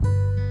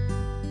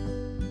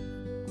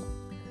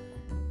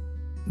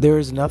There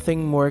is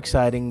nothing more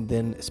exciting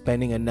than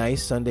spending a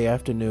nice Sunday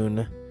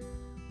afternoon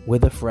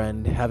with a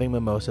friend, having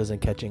mimosas and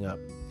catching up.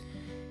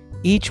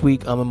 Each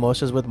week on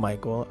Mimosas with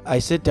Michael, I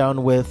sit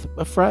down with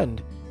a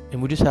friend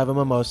and we just have a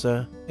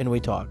mimosa and we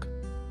talk.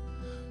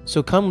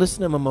 So come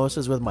listen to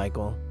Mimosas with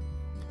Michael,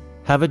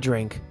 have a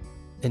drink,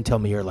 and tell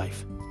me your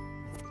life.